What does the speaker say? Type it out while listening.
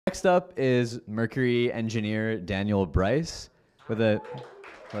Next up is Mercury engineer Daniel Brice with a,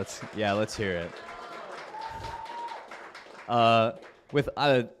 let's hear it. I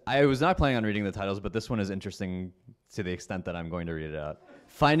was not planning on reading the titles, but this one is interesting to the extent that I'm going to read it out.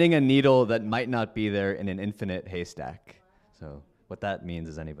 Finding a needle that might not be there in an infinite haystack. So what that means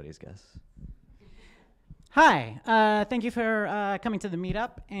is anybody's guess. Hi, thank you for coming to the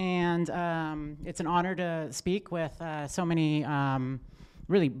meetup, and it's an honor to speak with so many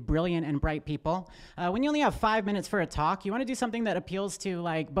really brilliant and bright people. When you only have 5 minutes for a talk, you want to do something that appeals to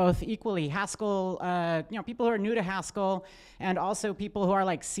like both equally Haskell, people who are new to Haskell, and people who are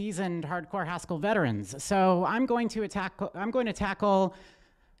like seasoned hardcore Haskell veterans. So I'm going to tackle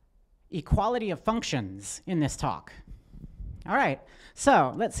equality of functions in this talk. All right,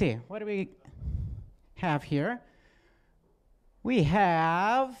 so let's see, what do we have here? We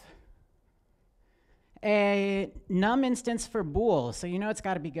have a num instance for bool, so you know it's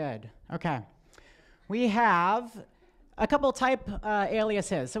got to be good. Okay. We have a couple type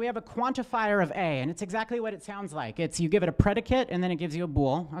aliases. So we have a quantifier of A, and it's exactly what it sounds like. It's you give it a predicate, and then it gives you a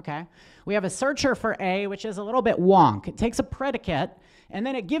bool. Okay. We have a searcher for A, which is a little bit wonk. It takes a predicate, and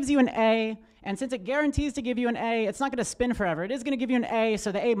then it gives you an A, and since it guarantees to give you an A, it's not going to spin forever. It is going to give you an A,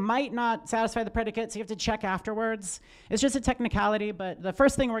 so the A might not satisfy the predicate, so you have to check afterwards. It's just a technicality, but the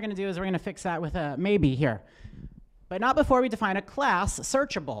first thing we're going to do is we're going to fix that with a maybe here. But not before we define a class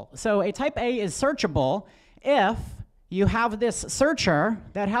searchable. So a type A is searchable if you have this searcher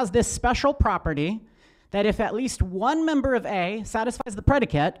that has this special property that if at least one member of A satisfies the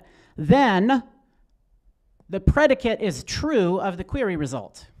predicate, then the predicate is true of the query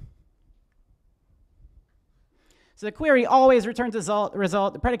result. So the query always returns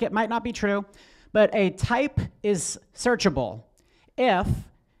result. The predicate might not be true, but a type is searchable if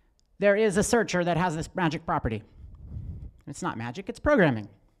there is a searcher that has this magic property. It's not magic, it's programming.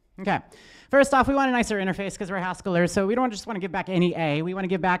 Okay, first off, we want a nicer interface because we're Haskellers, so we don't just want to give back any A. We want to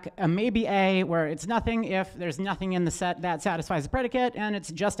give back a maybe A where it's nothing if there's nothing in the set that satisfies the predicate, and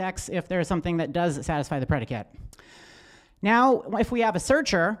it's just X if there's something that does satisfy the predicate. Now, if we have a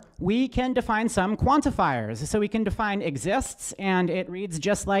searcher, we can define some quantifiers. So we can define exists, and it reads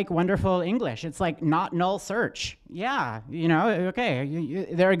just like wonderful English. It's like not null search. Yeah, okay,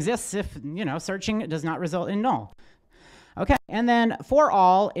 there exists if, searching does not result in null. Okay, and then for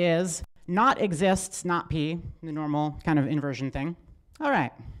all is not exists, not P, the normal kind of inversion thing. All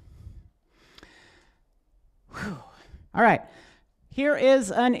right. Whew. All right. Here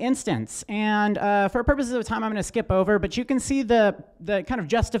is an instance, and for purposes of time, I'm going to skip over, but you can see the kind of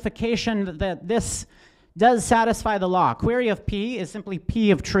justification that this does satisfy the law. Query of P is simply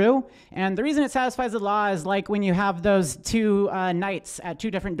P of true, and the reason it satisfies the law is like when you have those two knights at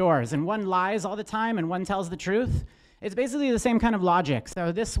two different doors, and one lies all the time and one tells the truth. It's basically the same kind of logic,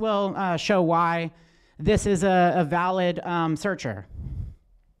 so this will show why this is a valid searcher.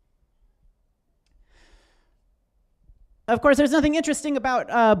 Of course, there's nothing interesting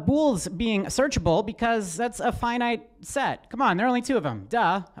about bools being searchable because that's a finite set. Come on, there are only two of them.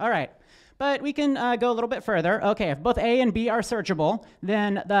 Duh. All right. But we can go a little bit further. Okay, if both A and B are searchable,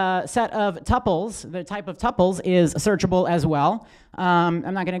 then the set of tuples, the type of tuples, is searchable as well. I'm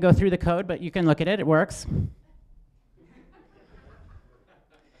not going to go through the code, but you can look at it. It works.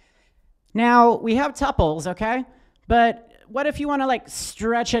 Now, we have tuples, okay? But what if you want to like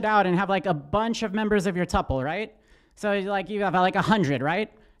stretch it out and have like a bunch of members of your tuple, right? So like you have like 100, right?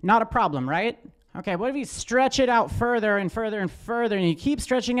 Not a problem, right? Okay, what if you stretch it out further and further and further, and you keep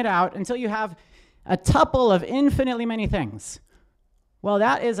stretching it out until you have a tuple of infinitely many things? Well,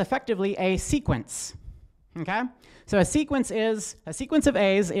 that is effectively a sequence, okay? So a sequence of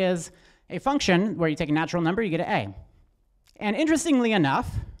A's is a function where you take a natural number, you get an A. And interestingly enough,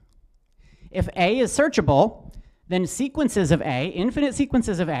 if A is searchable, then sequences of A, infinite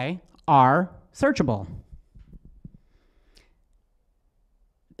sequences of A, are searchable.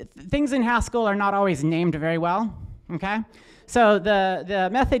 Things in Haskell are not always named very well, okay? So the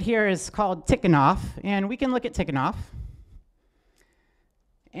method here is called Tikhonov, and we can look at Tikhonov.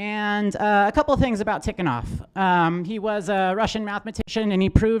 And a couple of things about Tikhonov. He was a Russian mathematician, and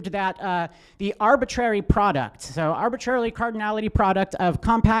he proved that the arbitrary product, so arbitrarily cardinality product of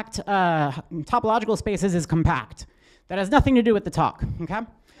compact topological spaces is compact. That has nothing to do with the talk, okay?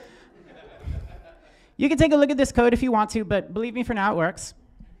 You can take a look at this code if you want to, but believe me, for now it works.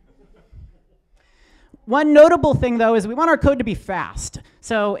 One notable thing, though, is we want our code to be fast.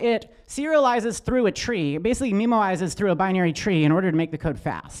 So it serializes through a tree. It basically memoizes through a binary tree in order to make the code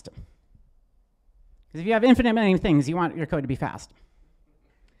fast. Because if you have infinite many things, you want your code to be fast.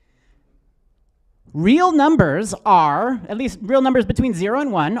 real numbers are, at least real numbers between 0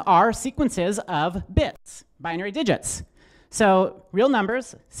 and 1, are sequences of bits, binary digits. So real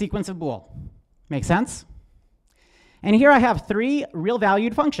numbers, sequence of bool. Make sense? And here I have 3 real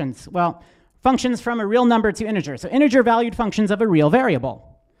valued functions. Well, functions from a real number to integer. So integer valued functions of a real variable.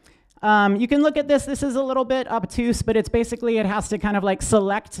 You can look at this. This is a little bit obtuse, but it's basically, it has to kind of like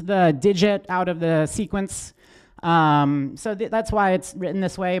select the digit out of the sequence. So that's why it's written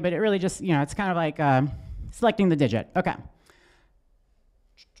this way, but it really just, you know, it's kind of like selecting the digit. Okay.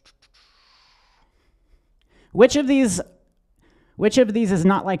 Which of these is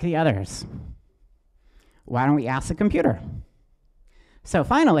not like the others? Why don't we ask the computer? So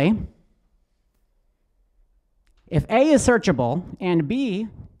finally, if A is searchable and B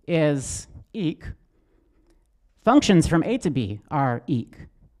is eq, functions from A to B are eq.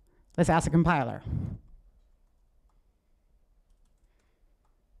 Let's ask the compiler.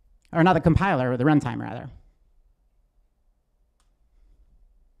 Or not the compiler, or the runtime rather.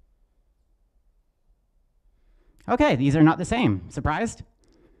 Okay, these are not the same. Surprised?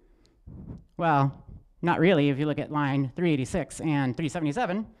 Well, not really if you look at line 386 and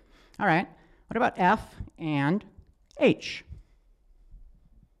 377. All right, what about F and H?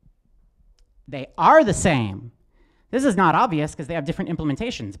 They are the same. This is not obvious because they have different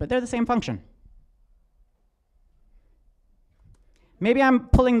implementations, but they're the same function. Maybe I'm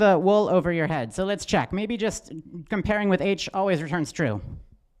pulling the wool over your head, so let's check. Maybe just comparing with H always returns true.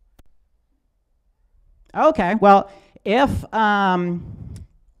 Okay, well, if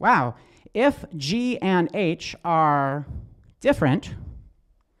G and H are different,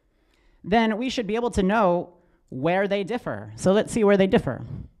 then we should be able to know where they differ. So let's see where they differ.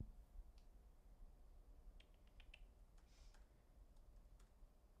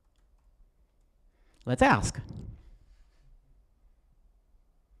 Let's ask.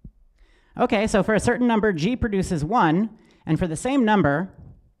 Okay, so for a certain number, G produces 1, and for the same number,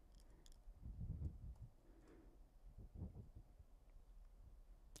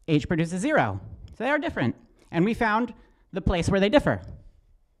 H produces 0. So they are different, and we found the place where they differ.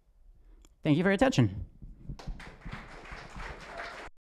 Thank you for your attention.